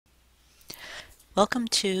Welcome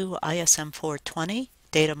to ISM 420,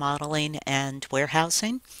 Data Modeling and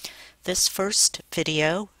Warehousing. This first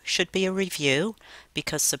video should be a review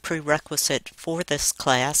because the prerequisite for this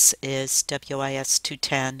class is WIS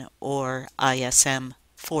 210 or ISM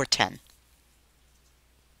 410.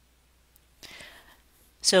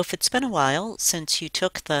 So if it's been a while since you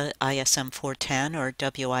took the ISM 410 or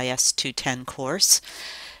WIS 210 course,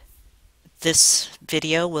 this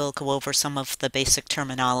video will go over some of the basic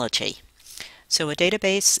terminology. So a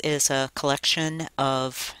database is a collection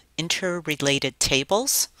of interrelated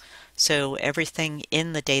tables. So everything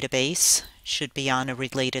in the database should be on a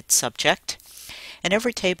related subject. And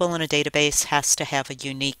every table in a database has to have a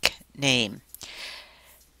unique name.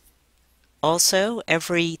 Also,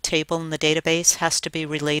 every table in the database has to be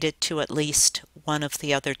related to at least one of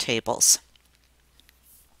the other tables.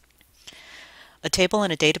 A table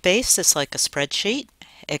in a database is like a spreadsheet,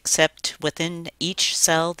 except within each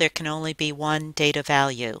cell there can only be one data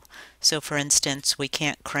value. So for instance, we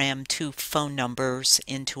can't cram two phone numbers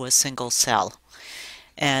into a single cell.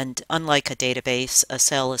 And unlike a database, a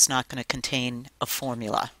cell is not going to contain a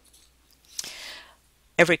formula.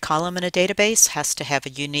 Every column in a database has to have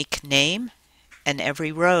a unique name, and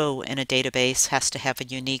every row in a database has to have a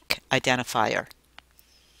unique identifier.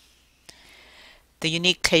 The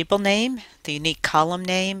unique table name, the unique column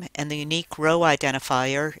name, and the unique row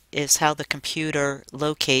identifier is how the computer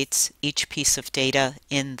locates each piece of data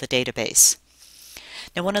in the database.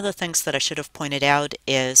 Now, one of the things that I should have pointed out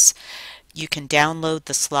is you can download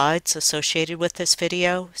the slides associated with this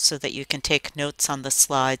video so that you can take notes on the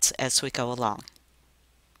slides as we go along.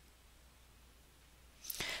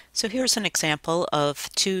 So here's an example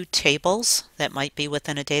of two tables that might be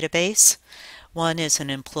within a database. One is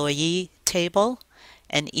an employee table,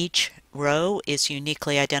 and each row is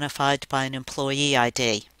uniquely identified by an employee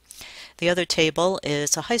ID. The other table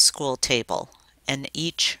is a high school table, and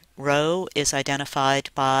each row is identified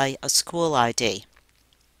by a school ID.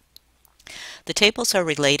 The tables are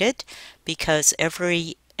related because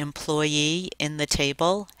every employee in the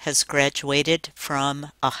table has graduated from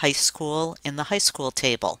a high school in the high school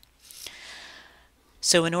table.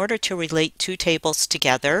 So in order to relate two tables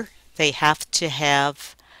together, they have to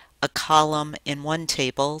have a column in one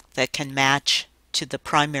table that can match to the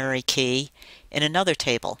primary key in another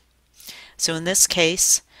table. So in this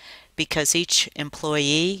case, because each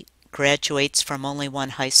employee graduates from only one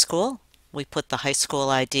high school, we put the high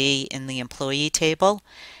school ID in the employee table,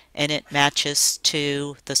 and it matches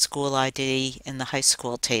to the school ID in the high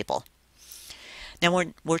school table. Now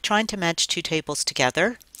we're trying to match two tables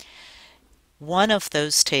together. One of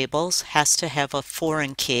those tables has to have a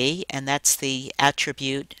foreign key, and that's the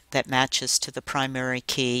attribute that matches to the primary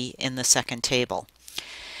key in the second table.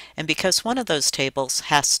 And because one of those tables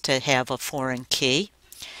has to have a foreign key,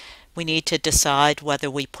 we need to decide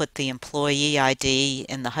whether we put the employee ID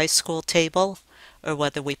in the high school table or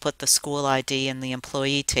whether we put the school ID in the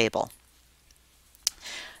employee table.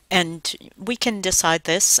 And we can decide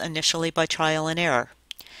this initially by trial and error.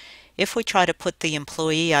 If we try to put the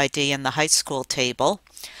employee ID in the high school table,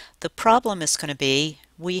 the problem is going to be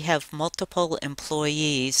we have multiple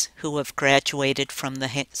employees who have graduated from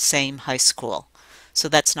the same high school. So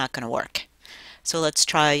that's not going to work. So let's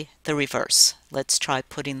try the reverse. Let's try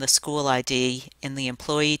putting the school ID in the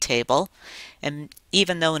employee table. And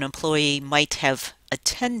even though an employee might have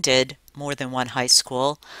attended more than one high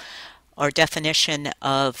school, our definition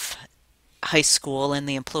of high school in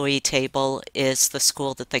the employee table is the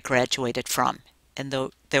school that they graduated from, and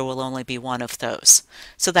there will only be one of those.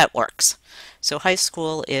 So that works. So high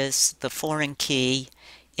school is the foreign key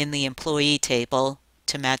in the employee table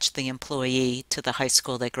to match the employee to the high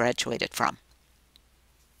school they graduated from.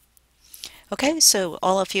 Okay, so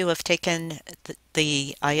all of you have taken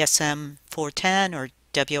the ISM 410 or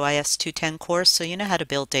WIS 210 course, so you know how to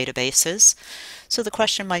build databases. So the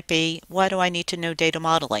question might be, why do I need to know data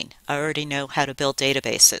modeling? I already know how to build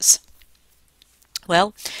databases.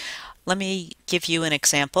 Well, let me give you an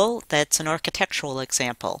example that's an architectural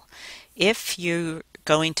example. If you're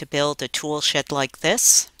going to build a tool shed like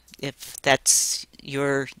this, if that's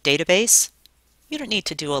your database, you don't need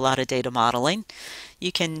to do a lot of data modeling.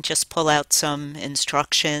 You can just pull out some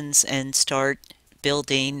instructions and start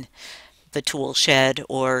building the tool shed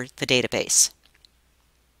or the database.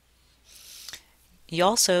 You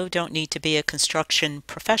also don't need to be a construction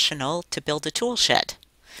professional to build a tool shed.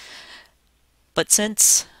 But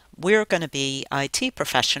since we're going to be IT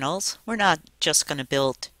professionals, we're not just going to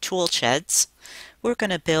build tool sheds. We're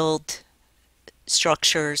going to build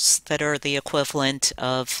structures that are the equivalent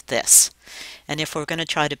of this. And if we're going to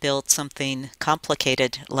try to build something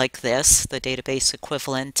complicated like this, the database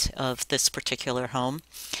equivalent of this particular home,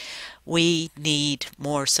 we need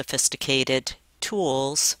more sophisticated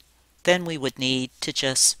tools than we would need to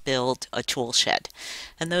just build a tool shed.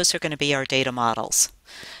 And those are going to be our data models.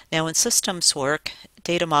 Now in systems work,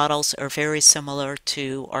 data models are very similar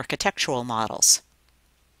to architectural models.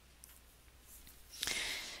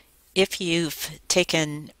 If you've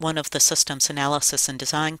taken one of the systems analysis and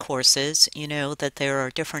design courses, you know that there are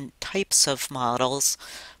different types of models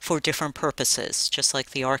for different purposes, just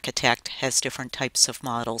like the architect has different types of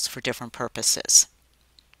models for different purposes.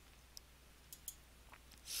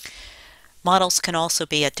 Models can also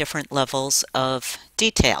be at different levels of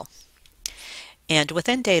detail. And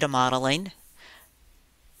within data modeling,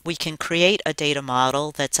 we can create a data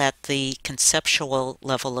model that's at the conceptual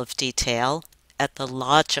level of detail, at the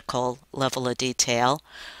logical level of detail,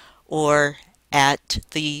 or at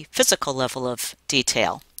the physical level of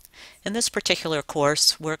detail. In this particular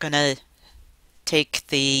course, we're going to take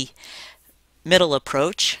the middle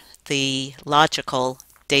approach. The logical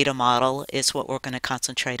data model is what we're going to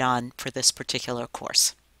concentrate on for this particular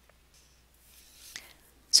course.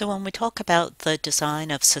 So when we talk about the design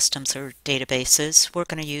of systems or databases, we're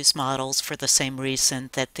going to use models for the same reason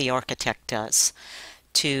that the architect does,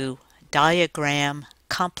 to diagram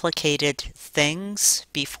complicated things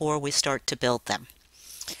before we start to build them.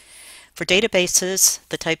 For databases,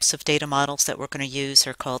 the types of data models that we're going to use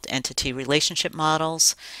are called entity relationship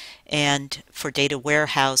models, and for data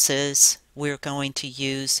warehouses, we're going to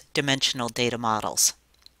use dimensional data models.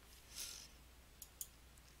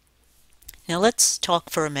 Now let's talk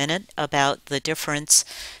for a minute about the difference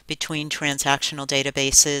between transactional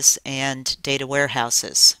databases and data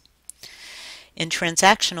warehouses. In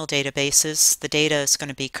transactional databases, the data is going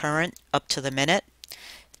to be current up to the minute.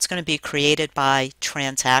 It's going to be created by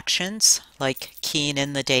transactions, like keying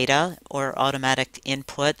in the data, or automatic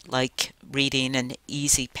input, like reading an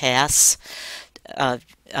easy pass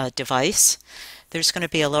device. There's going to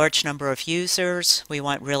be a large number of users. We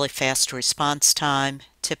want really fast response time.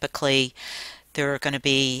 Typically, there are going to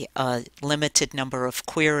be a limited number of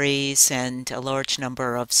queries and a large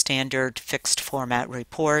number of standard fixed format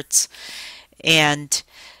reports. And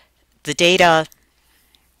the data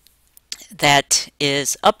that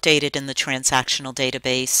is updated in the transactional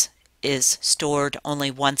database is stored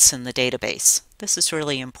only once in the database. This is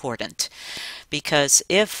really important because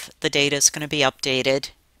if the data is going to be updated,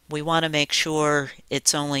 we want to make sure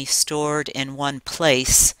it's only stored in one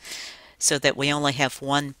place so that we only have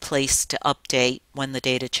one place to update when the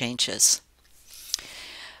data changes.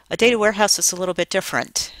 A data warehouse is a little bit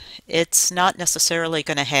different. It's not necessarily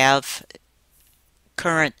going to have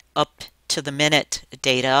current up to the minute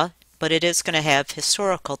data, but it is going to have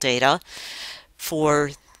historical data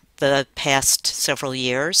for the past several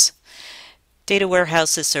years. Data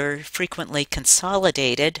warehouses are frequently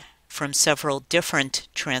consolidated from several different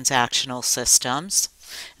transactional systems,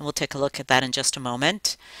 and we'll take a look at that in just a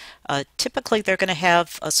moment. Typically, they're going to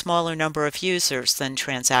have a smaller number of users than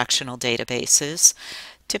transactional databases.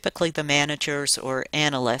 Typically, the managers or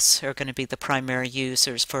analysts are going to be the primary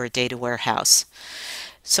users for a data warehouse.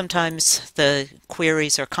 Sometimes the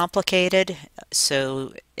queries are complicated,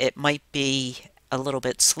 so it might be a little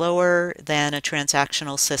bit slower than a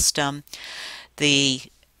transactional system. The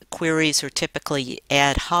queries are typically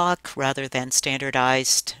ad hoc rather than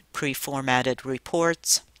standardized pre-formatted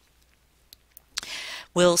reports.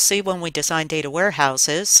 We'll see when we design data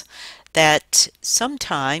warehouses that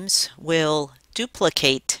sometimes we'll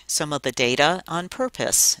duplicate some of the data on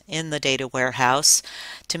purpose in the data warehouse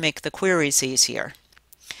to make the queries easier.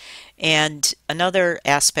 And another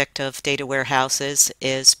aspect of data warehouses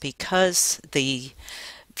is because the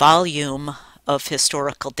volume of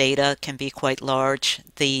historical data can be quite large,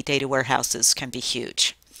 the data warehouses can be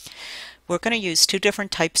huge. We're going to use two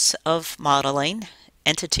different types of modeling.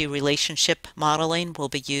 Entity relationship modeling will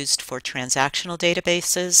be used for transactional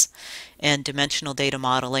databases, and dimensional data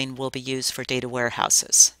modeling will be used for data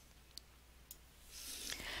warehouses.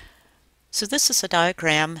 So this is a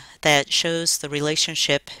diagram that shows the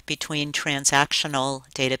relationship between transactional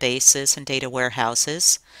databases and data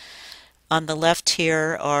warehouses. On the left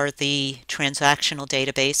here are the transactional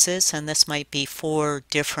databases, and this might be 4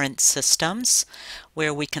 different systems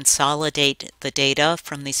where we consolidate the data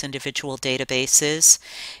from these individual databases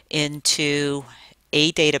into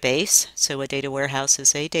a database. So a data warehouse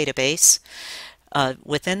is a database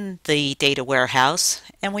within the data warehouse,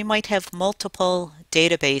 and we might have multiple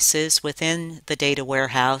databases within the data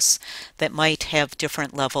warehouse that might have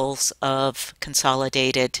different levels of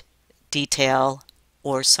consolidated detail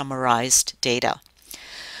or summarized data.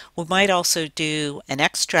 We might also do an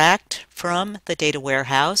extract from the data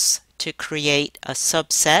warehouse to create a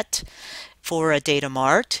subset for a data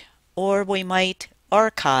mart, or we might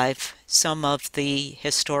archive some of the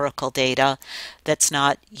historical data that's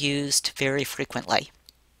not used very frequently.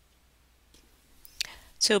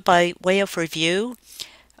 So by way of review,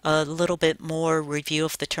 a little bit more review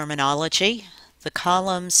of the terminology. The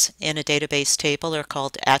columns in a database table are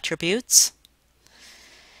called attributes.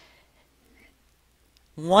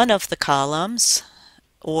 One of the columns,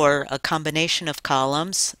 or a combination of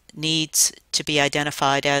columns, needs to be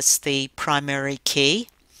identified as the primary key.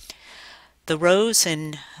 The rows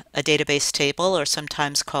in a database table are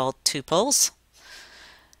sometimes called tuples.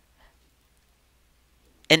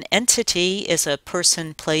 An entity is a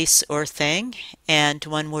person, place, or thing, and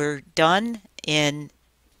when we're done in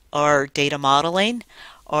our data modeling,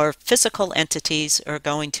 our physical entities are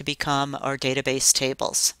going to become our database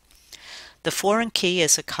tables. The foreign key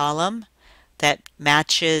is a column that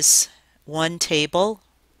matches one table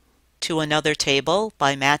to another table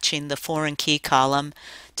by matching the foreign key column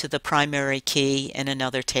to the primary key in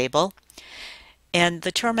another table. And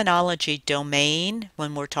the terminology domain,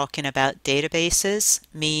 when we're talking about databases,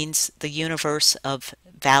 means the universe of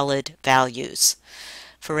valid values.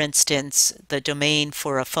 For instance, the domain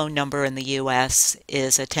for a phone number in the US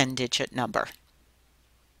is a 10-digit number.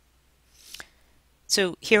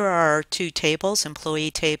 So here are our two tables,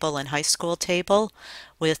 employee table and high school table,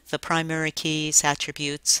 with the primary keys,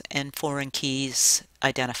 attributes, and foreign keys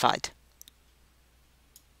identified.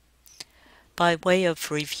 By way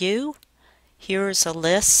of review, here's a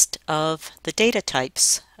list of the data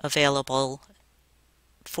types available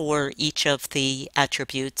for each of the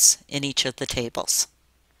attributes in each of the tables.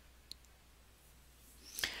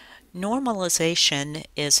 Normalization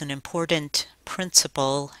is an important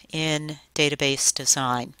principle in database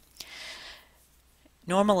design.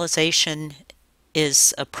 Normalization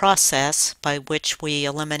is a process by which we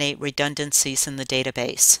eliminate redundancies in the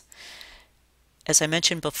database. As I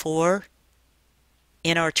mentioned before,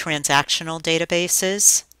 in our transactional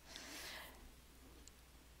databases,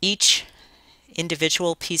 each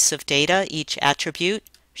individual piece of data, each attribute,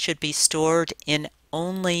 should be stored in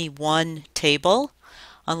only one table,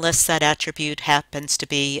 unless that attribute happens to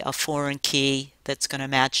be a foreign key that's going to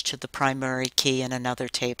match to the primary key in another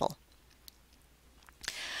table.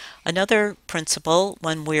 Another principle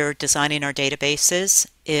when we're designing our databases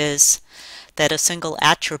is that a single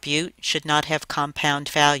attribute should not have compound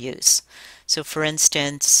values. So for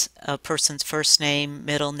instance, a person's first name,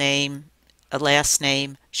 middle name, a last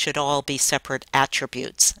name should all be separate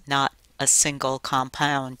attributes, not a single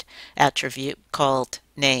compound attribute called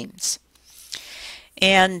names.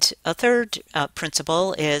 And a third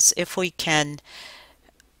principle is if we can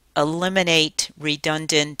eliminate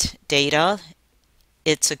redundant data,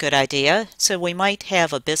 it's a good idea. So we might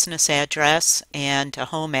have a business address and a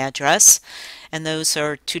home address, and those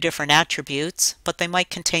are two different attributes, but they might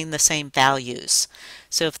contain the same values.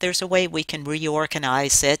 So if there's a way we can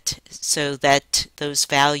reorganize it so that those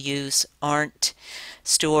values aren't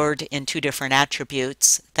stored in two different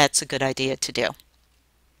attributes, that's a good idea to do.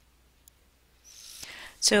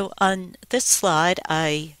 So on this slide,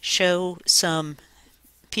 I show some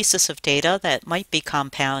pieces of data that might be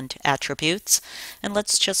compound attributes, and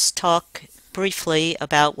let's just talk briefly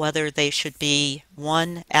about whether they should be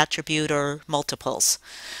one attribute or multiples.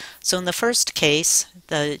 So in the first case,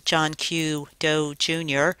 the John Q. Doe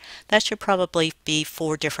Jr., that should probably be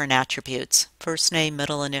 4 different attributes: first name,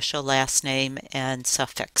 middle initial, last name, and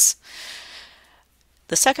suffix.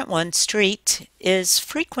 The second one, street, is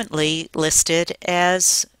frequently listed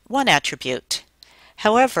as one attribute.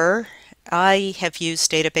 However, I have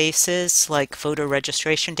used databases like voter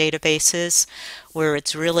registration databases where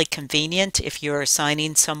it's really convenient if you're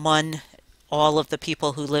assigning someone all of the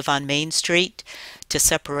people who live on Main Street to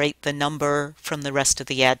separate the number from the rest of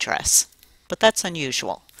the address. But that's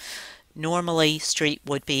unusual. Normally, street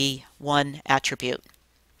would be one attribute.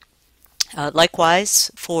 Likewise,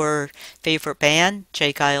 for favorite band,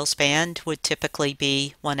 J. Giles Band would typically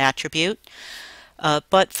be one attribute.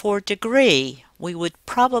 But for degree, we would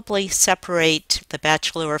probably separate the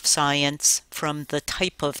Bachelor of Science from the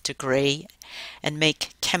type of degree and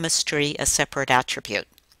make chemistry a separate attribute.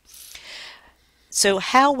 So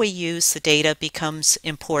how we use the data becomes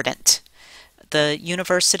important. The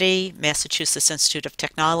university, Massachusetts Institute of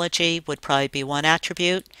Technology, would probably be one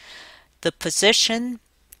attribute. The position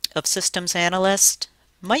of systems analyst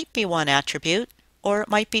might be one attribute, or it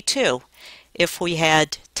might be 2. If we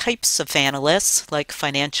had types of analysts, like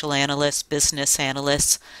financial analysts, business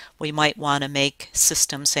analysts, we might want to make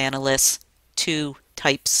systems analysts 2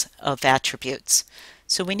 types of attributes.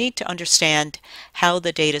 So we need to understand how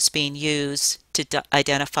the data is being used to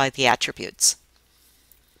identify the attributes.